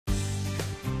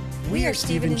We are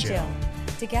Steve and Jill.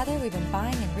 Together, we've been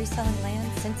buying and reselling land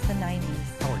since the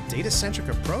 90s. Our data-centric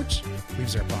approach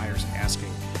leaves our buyers asking,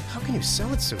 how can you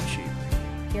sell it so cheap?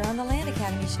 Here on the Land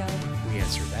Academy Show, We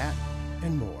answer that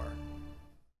and more.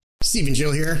 Steve and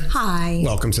Jill here. Hi.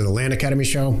 Welcome to the Land Academy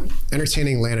Show,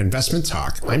 entertaining land investment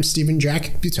talk. I'm Stephen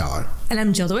Jack Butala. And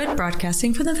I'm Jill DeWitt,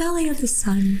 broadcasting from the Valley of the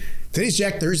Sun. Today's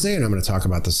Jack Thursday, and I'm going to talk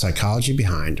about the psychology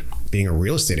behind being a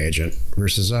real estate agent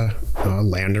versus a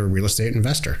land or real estate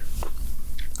investor.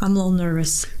 I'm a little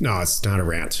nervous. No, it's not a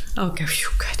rant. Okay,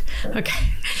 good. Okay.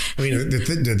 I mean,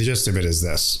 the gist of it is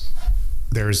this.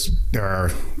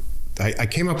 I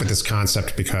came up with this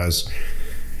concept because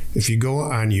if you go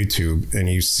on YouTube and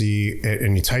you see it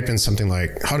and you type in something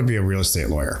like how to be a real estate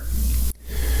lawyer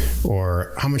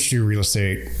or how much do real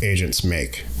estate agents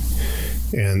make,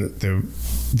 and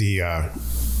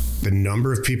the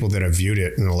number of people that have viewed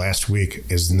it in the last week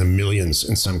is in the millions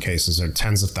in some cases, or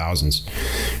tens of thousands.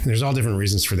 And there's all different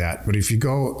reasons for that. But if you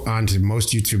go on to most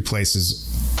YouTube places,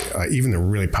 even the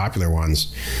really popular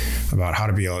ones, about how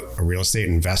to be a real estate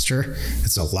investor,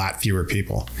 it's a lot fewer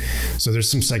people. So there's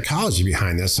some psychology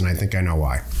behind this, and I think I know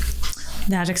why.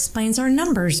 That explains our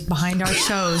numbers behind our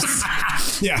shows.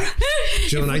 Yeah.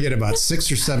 Jill and I get about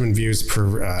 6 or 7 views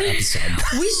per episode.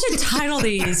 We should title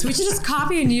these. We should just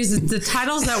copy and use the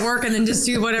titles that work and then just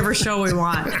do whatever show we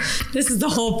want. This is the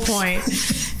whole point.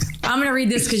 I'm going to read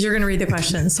this because you're going to read the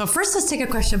questions. So first, let's take a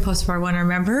question posted by one of our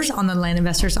members on the Land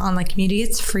Investors Online community.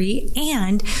 It's free.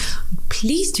 And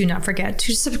please do not forget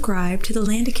to subscribe to the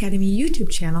Land Academy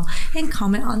YouTube channel and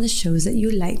comment on the shows that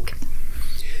you like.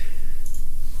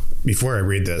 Before I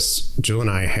read this, Jill and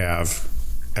I have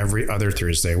every other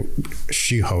Thursday,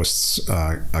 she hosts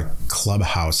a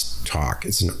Clubhouse talk.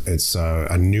 It's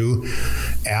a new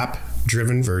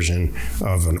app-driven version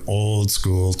of an old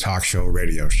school talk show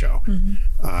radio show.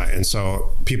 Mm-hmm. And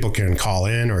so people can call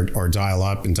in or dial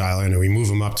up and dial in, and we move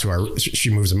them up to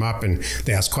she moves them up and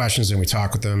they ask questions and we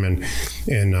talk with them. And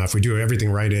if we do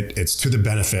everything right, it's to the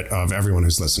benefit of everyone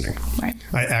who's listening. Right.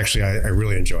 I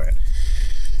really enjoy it.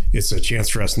 It's a chance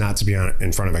for us not to be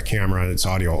in front of a camera. It's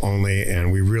audio only,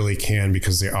 and we really can,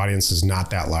 because the audience is not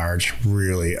that large,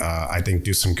 really, I think,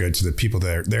 do some good to the people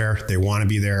that are there. They want to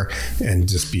be there, and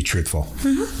just be truthful.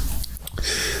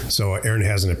 Mm-hmm. So Aaron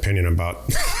has an opinion about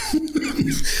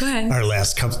our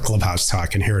last Clubhouse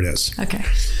talk, and here it is. Okay.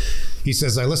 He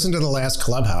says, I listened to the last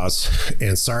Clubhouse,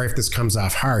 and sorry if this comes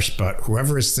off harsh, but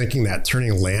whoever is thinking that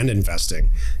turning land investing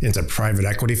into private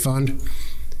equity fund,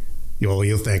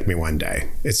 You'll thank me one day.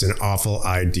 It's an awful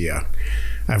idea.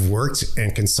 I've worked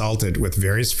and consulted with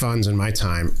various funds in my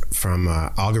time, from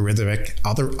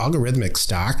algorithmic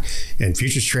stock and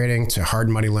futures trading to hard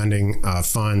money lending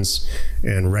funds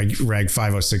and Reg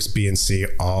 506B and C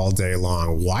all day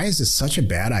long. Why is this such a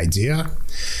bad idea?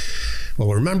 Well,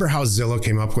 remember how Zillow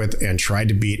came up with and tried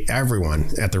to beat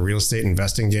everyone at the real estate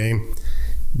investing game?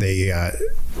 They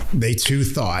too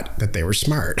thought that they were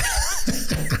smart.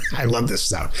 I love this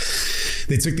stuff.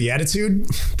 They took the attitude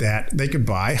that they could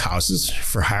buy houses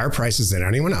for higher prices than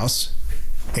anyone else.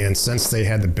 And since they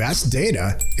had the best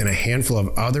data and a handful of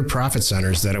other profit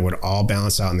centers, that it would all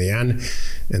balance out in the end,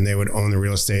 and they would own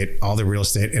all the real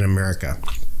estate in America.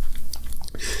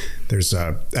 There's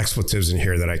expletives in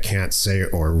here that I can't say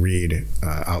or read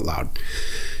out loud.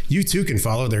 You too can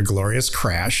follow their glorious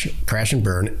crash and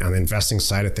burn on the investing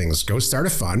side of things. Go start a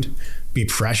fund, be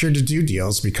pressured to do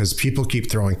deals because people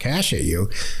keep throwing cash at you,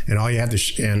 and all you have to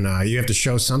you have to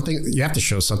show something. You have to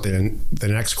show something in the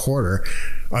next quarter,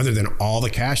 other than all the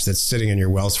cash that's sitting in your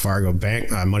Wells Fargo bank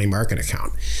money market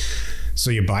account. So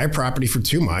you buy a property for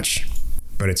too much,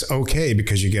 but it's okay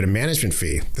because you get a management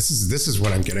fee. This is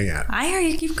what I'm getting at. I hear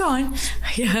you. Keep going.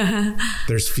 Yeah.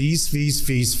 There's fees.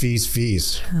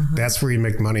 Uh-huh. That's where you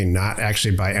make money, not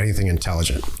actually buy anything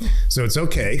intelligent. So it's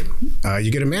okay. You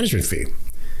get a management fee.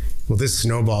 Well, this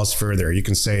snowballs further. You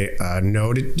can say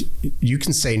no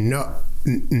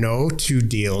to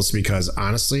deals because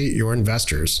honestly, your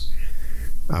investors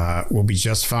will be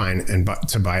just fine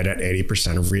to buy it at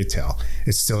 80% of retail.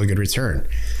 It's still a good return.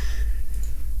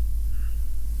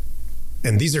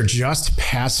 And these are just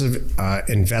passive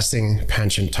investing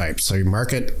pension types. So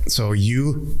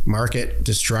you market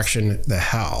destruction the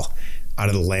hell out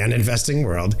of the land investing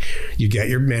world. You get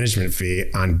your management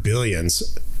fee on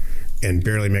billions and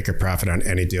barely make a profit on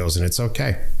any deals, and it's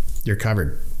okay. You're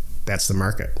covered. That's the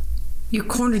market. You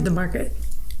cornered the market.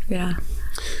 Yeah.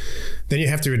 Then you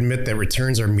have to admit that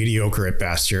returns are mediocre at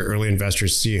best. Your early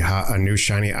investors see a new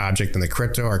shiny object in the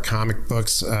crypto or comic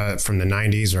books from the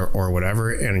 90s or whatever,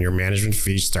 and your management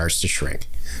fee starts to shrink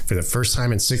for the first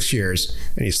time in 6 years,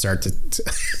 and you start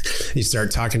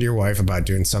talking to your wife about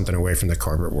doing something away from the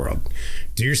corporate world.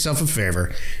 Do yourself a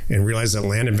favor and realize that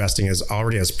land investing is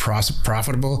already as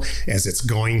profitable as it's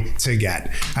going to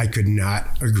get. I could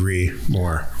not agree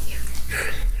more.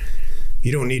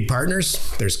 You don't need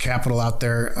partners. There's capital out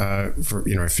there for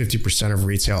 50% of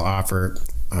retail offer.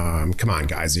 Come on,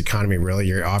 guys. The economy, really?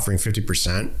 You're offering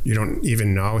 50%? You don't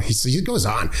even know? He goes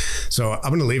on. So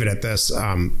I'm going to leave it at this.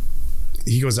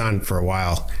 He goes on for a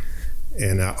while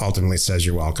and ultimately says,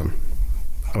 "You're welcome,"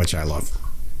 which I love.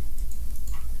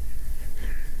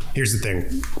 Here's the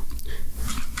thing.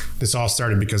 This all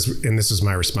started because, and this is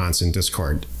my response in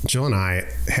Discord, Jill and I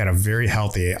had a very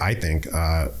healthy, I think,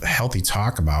 healthy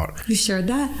talk about. You shared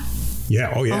that?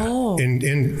 Yeah. Oh, yeah. Oh.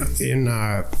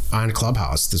 On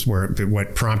Clubhouse, this where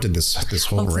what prompted this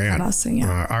whole rant.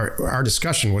 Yeah. Our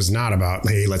discussion was not about,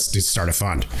 hey, let's start a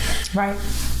fund. Right.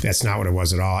 That's not what it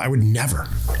was at all. I would never,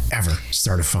 ever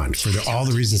start a fund for all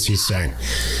the reasons he's saying.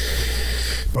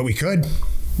 But we could.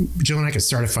 Jill and I could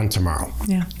start a fund tomorrow.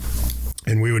 Yeah.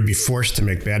 And we would be forced to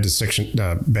make bad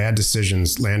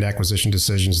decisions, land acquisition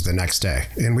decisions the next day.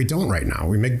 And we don't right now.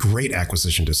 We make great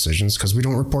acquisition decisions because we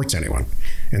don't report to anyone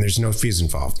and there's no fees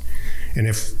involved. And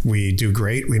if we do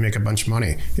great, we make a bunch of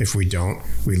money. If we don't,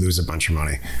 we lose a bunch of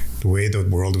money. The way the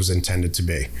world was intended to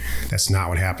be. That's not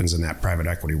what happens in that private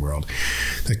equity world.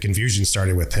 The confusion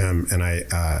started with him, and I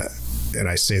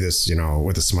say this,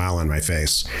 with a smile on my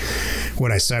face.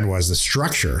 What I said was the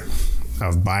structure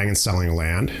of buying and selling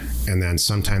land and then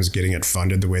sometimes getting it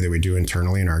funded the way that we do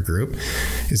internally in our group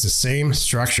is the same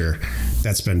structure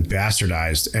that's been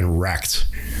bastardized and wrecked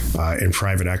in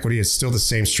private equity. It's still the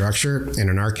same structure, and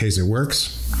in our case it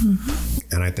works.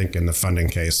 Mm-hmm. And I think in the funding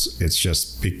case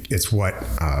it's what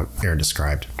Aaron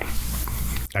described.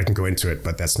 I can go into it,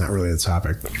 but that's not really the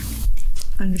topic.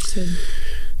 Understood.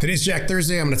 Today's Jack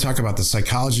Thursday. I'm going to talk about the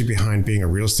psychology behind being a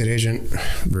real estate agent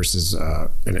versus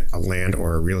a land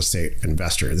or a real estate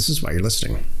investor. This is why you're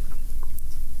listening.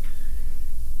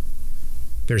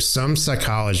 There's some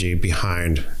psychology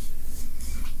behind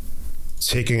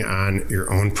taking on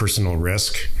your own personal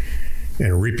risk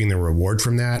and reaping the reward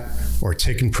from that, or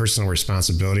taking personal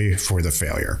responsibility for the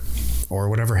failure or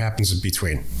whatever happens in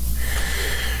between.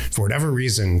 For whatever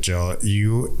reason, Jill,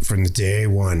 you, from the day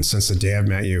one, since the day I've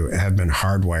met you, have been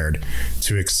hardwired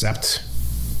to accept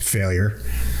failure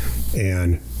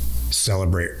and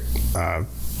celebrate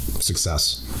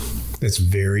success. It's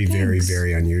very, very,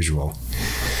 very unusual.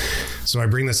 So I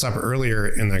bring this up earlier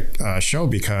in the show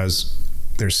because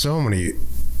there's so many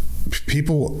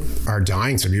people are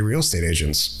dying to be real estate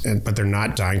agents, but they're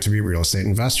not dying to be real estate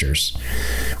investors.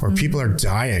 Or mm-hmm. People are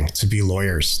dying to be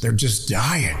lawyers. They're just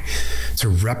dying to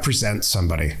represent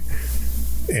somebody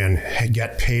and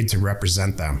get paid to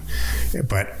represent them.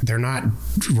 But they're not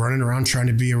running around trying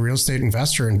to be a real estate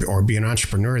investor or be an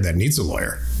entrepreneur that needs a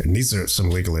lawyer and needs some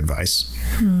legal advice.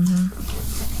 Mm-hmm.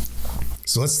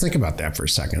 So let's think about that for a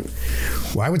second.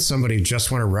 Why would somebody just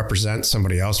want to represent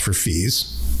somebody else for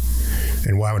fees?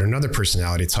 And why would another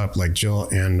personality type like Jill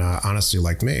and honestly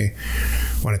like me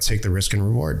want to take the risk and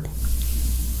reward?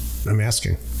 I'm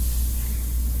asking.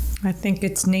 I think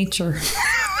it's nature.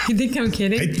 You think I'm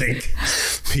kidding? I think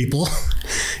people,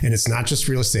 and it's not just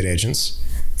real estate agents,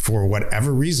 for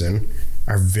whatever reason,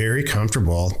 are very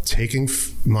comfortable taking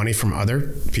money from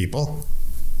other people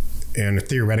and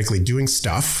theoretically doing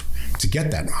stuff to get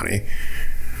that money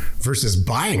versus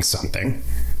buying something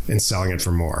and selling it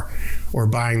for more. Or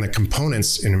buying the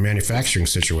components in a manufacturing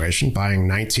situation, buying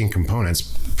 19 components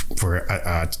for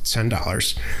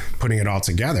 $10, putting it all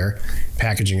together,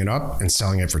 packaging it up, and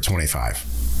selling it for $25. I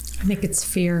think it's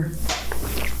fear.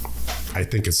 I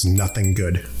think it's nothing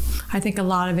good. I think a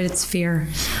lot of it, it's fear.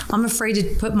 Let me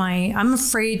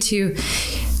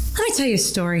tell you a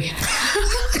story.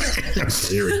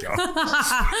 Here we go.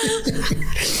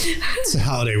 It's a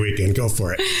holiday weekend. Go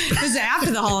for it. It was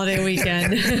after the holiday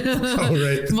weekend. Oh,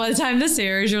 right. By the time this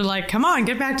airs, you're like, come on,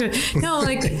 get back to it. No,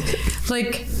 like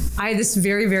I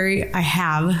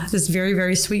have this very,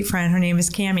 very sweet friend. Her name is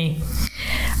Cammie.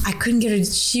 I couldn't get her.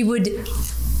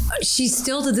 She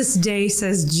still to this day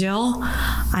says, Jill,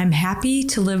 I'm happy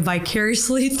to live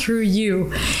vicariously through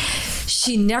you.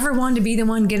 She never wanted to be the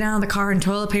one getting out of the car and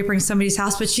toilet papering somebody's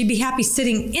house, but she'd be happy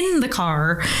sitting in the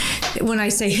car when I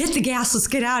say, hit the gas, let's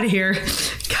get out of here,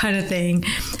 kind of thing.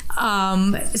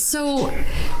 So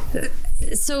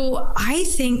I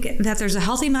think that there's a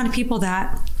healthy amount of people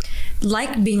that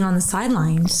like being on the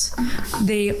sidelines.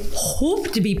 They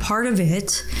hope to be part of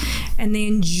it, and they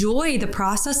enjoy the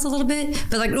process a little bit,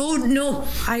 but like, oh no,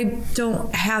 I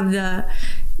don't have the,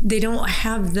 they don't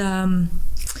have the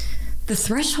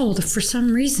threshold for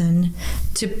some reason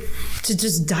to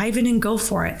just dive in and go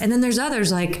for it. And then there's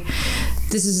others like,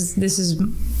 this is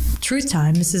truth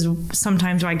time. This is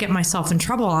sometimes where I get myself in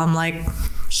trouble. I'm like,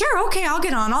 sure, okay, I'll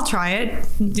get on, I'll try it.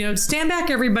 You know, stand back,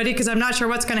 everybody, because I'm not sure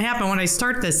what's going to happen when I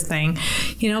start this thing.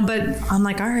 You know, but I'm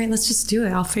like, all right, let's just do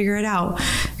it. I'll figure it out,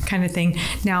 kind of thing.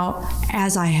 Now,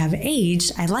 as I have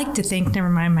aged, I like to think, never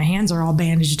mind, my hands are all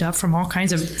bandaged up from all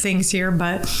kinds of things here,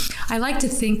 but I like to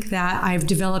think that I've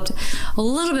developed a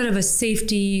little bit of a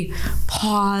safety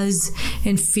pause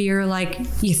and fear. Like,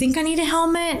 you think I need a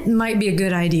helmet? Might be a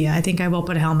good idea. I think I will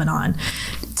put a helmet on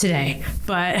today.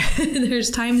 But there's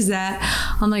times that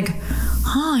I'm like,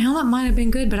 a helmet might have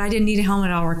been good, but I didn't need a helmet.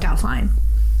 It all worked out fine.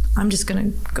 I'm just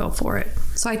going to go for it.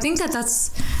 So I think that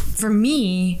that's, for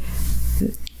me,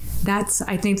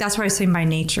 I think that's what I say by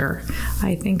nature.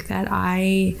 I think that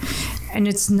and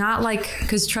it's not like,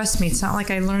 because trust me, it's not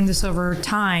like I learned this over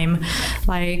time,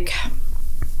 like,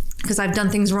 because I've done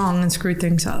things wrong and screwed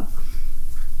things up.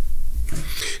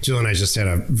 Jill and I just had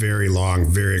a very long,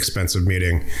 very expensive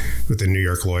meeting with a New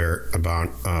York lawyer about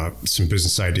some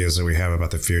business ideas that we have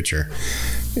about the future.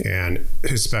 And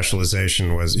his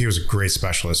specialization was, he was a great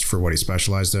specialist for what he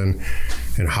specialized in,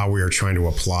 and how we were trying to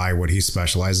apply what he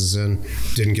specializes in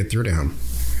didn't get through to him.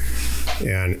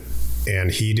 And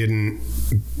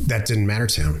that didn't matter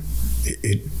to him.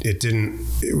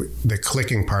 The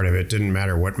clicking part of it didn't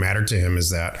matter. What mattered to him is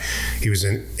that he was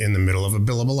in the middle of a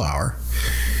billable hour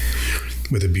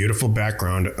with a beautiful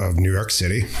background of New York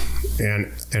City.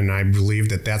 And I believe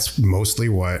that that's mostly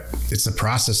it's the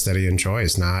process that he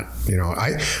enjoys, not, you know,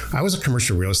 I was a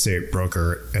commercial real estate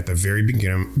broker at the very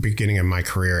beginning of my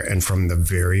career. And from the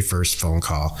very first phone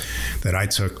call that I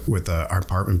took with our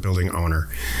apartment building owner,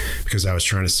 because I was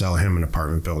trying to sell him an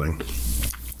apartment building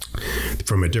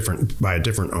by a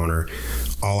different owner,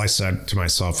 all I said to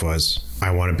myself was,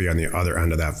 I want to be on the other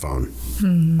end of that phone.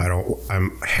 Mm-hmm.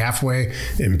 I'm halfway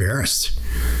embarrassed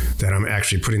that I'm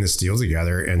actually putting this deal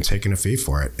together and taking a fee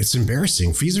for it. It's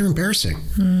embarrassing. Fees are embarrassing.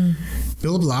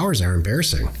 Billable hours are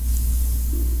embarrassing.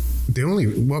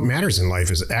 What matters in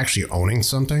life is actually owning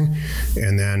something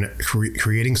and then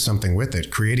creating something with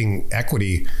it, creating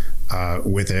equity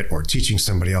with it, or teaching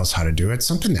somebody else how to do it,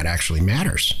 something that actually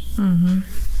matters. Mm-hmm.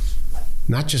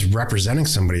 Not just representing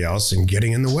somebody else and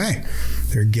getting in the way.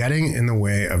 They're getting in the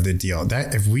way of the deal.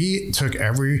 That if we took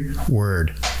every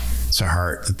word to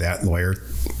heart that lawyer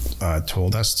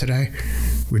told us today,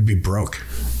 we'd be broke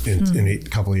in a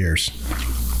couple of years.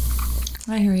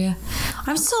 I hear you.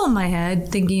 I'm still in my head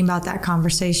thinking about that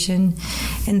conversation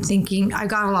and thinking I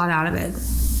got a lot out of it.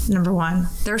 Number one,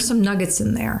 there's some nuggets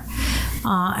in there.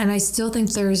 And I still think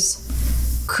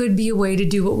could be a way to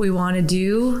do what we want to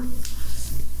do.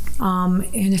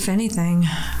 And if anything,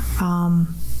 I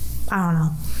don't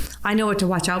know. I know what to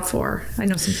watch out for. I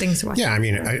know some things to watch out for. Yeah, I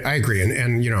mean, I agree.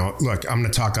 And, you know, look, I'm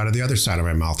going to talk out of the other side of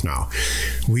my mouth now.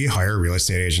 We hire real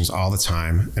estate agents all the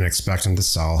time and expect them to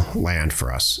sell land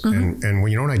for us. Mm-hmm. And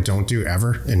you know what I don't do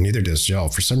ever, and neither does Jill,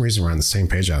 for some reason we're on the same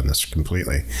page on this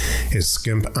completely, is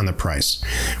skimp on the price.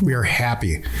 We are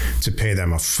happy to pay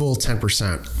them a full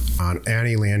 10% on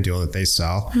any land deal that they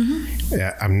sell.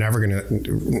 Mm-hmm. I'm never going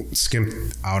to skimp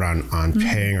out on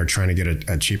paying or trying to get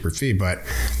a cheaper fee, but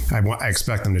I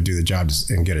expect them to do the job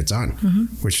and get it done,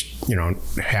 which, you know,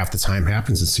 half the time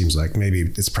happens. It seems like maybe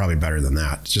it's probably better than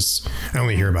that. Just, I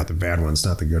only hear about the bad ones,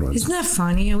 not the good ones. Isn't that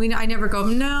funny? I never go,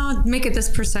 no, make it this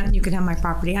percent, you can have my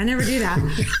property. I never do that.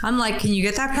 I'm like, can you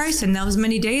get that price in those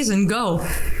many days and go?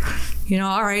 You know,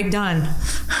 all right, done.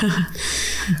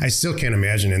 I still can't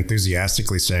imagine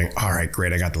enthusiastically saying, all right,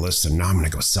 great, I got the list, and now I'm going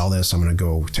to go sell this. I'm going to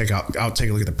go take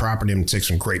a look at the property. I'm going to take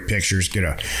some great pictures, get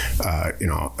a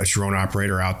drone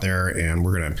operator out there, and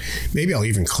we're going to, maybe I'll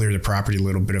even clear the property a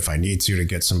little bit if I need to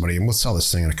get somebody, and we'll sell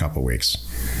this thing in a couple of weeks.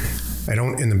 I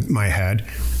don't, in my head,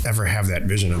 ever have that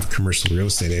vision of a commercial real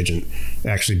estate agent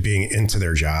actually being into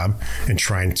their job and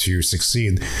trying to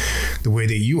succeed the way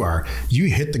that you are. You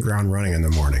hit the ground running in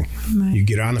the morning. Right. You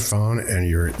get on the phone and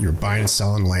you're buying and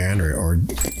selling land or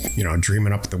you know,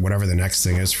 dreaming up whatever the next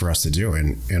thing is for us to do.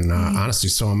 And honestly,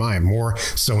 so am I. More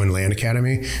so in Land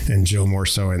Academy, and Jill more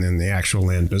so in the actual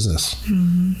land business.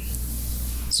 Mm-hmm.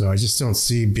 So I just don't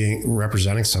see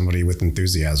representing somebody with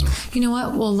enthusiasm. You know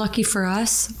what? Well, lucky for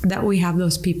us that we have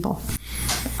those people.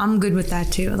 I'm good with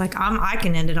that too. Like I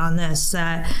can end it on this.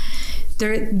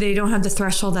 they don't have the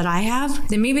threshold that I have,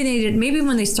 then maybe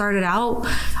when they started out,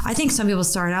 I think some people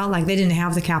start out like they didn't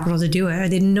have the capital to do it, or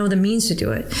they didn't know the means to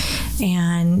do it.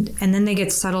 And then they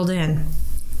get settled in,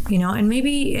 you know,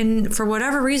 and for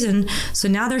whatever reason, so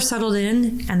now they're settled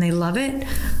in and they love it.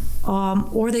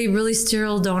 Or they really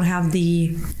still don't have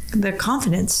the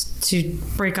confidence to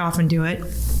break off and do it.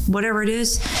 Whatever it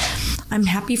is, I'm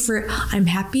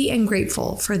happy and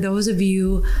grateful for those of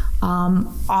you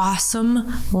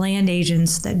awesome land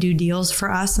agents that do deals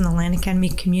for us in the Land Academy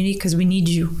community, because we need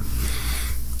you.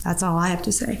 That's all I have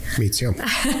to say. Me too.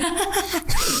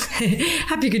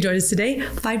 Happy you could join us today.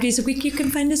 5 days a week, you can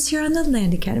find us here on the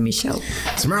Land Academy Show.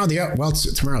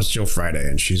 Tomorrow's Jill Friday,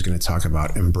 and she's going to talk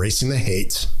about embracing the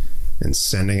hate and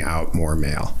sending out more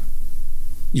mail.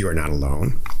 You are not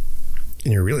alone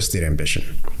in your real estate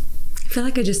ambition. I feel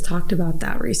like I just talked about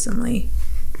that recently.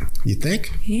 You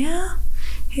think? Yeah.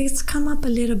 It's come up a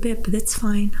little bit, but it's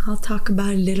fine. I'll talk about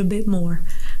it a little bit more.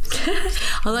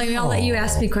 I'll let you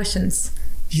ask me questions.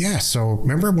 Yeah, so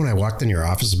remember when I walked in your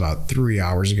office about 3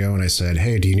 hours ago and I said,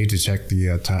 hey, do you need to check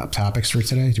the topics for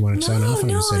today? Do you want to sign off?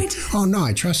 And you said, oh, no,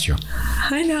 I trust you.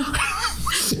 I know.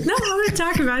 No, I'm going to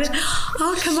talk about it.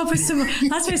 I'll come up with some,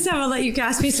 that's what I said, I'll let you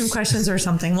ask me some questions or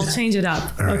something. We'll change it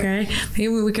up, okay? Maybe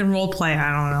we can role play,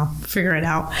 I don't know, figure it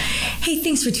out. Hey,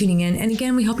 thanks for tuning in. And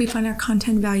again, we hope you find our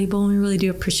content valuable, and we really do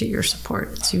appreciate your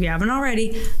support. So if you haven't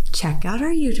already, check out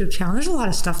our YouTube channel. There's a lot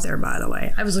of stuff there, by the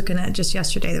way. I was looking at it just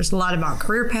yesterday. There's a lot about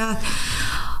career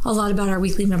path, a lot about our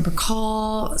weekly member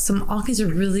call, all kinds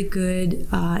of really good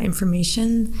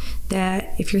information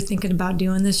that if you're thinking about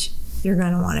doing this, you're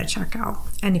going to want to check out.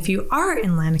 And if you are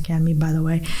in Land Academy, by the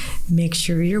way, make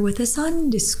sure you're with us on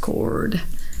Discord.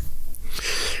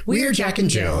 We are Jack and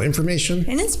Jill. Information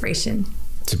and inspiration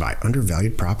to buy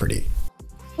undervalued property.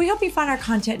 We hope you found our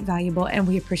content valuable, and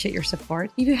we appreciate your support.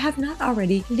 If you have not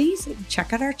already, please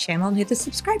check out our channel and hit the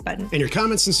subscribe button. And your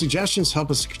comments and suggestions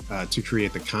help us to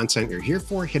create the content you're here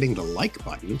for. Hitting the like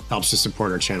button helps to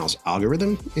support our channel's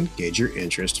algorithm and gauge your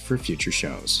interest for future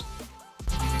shows.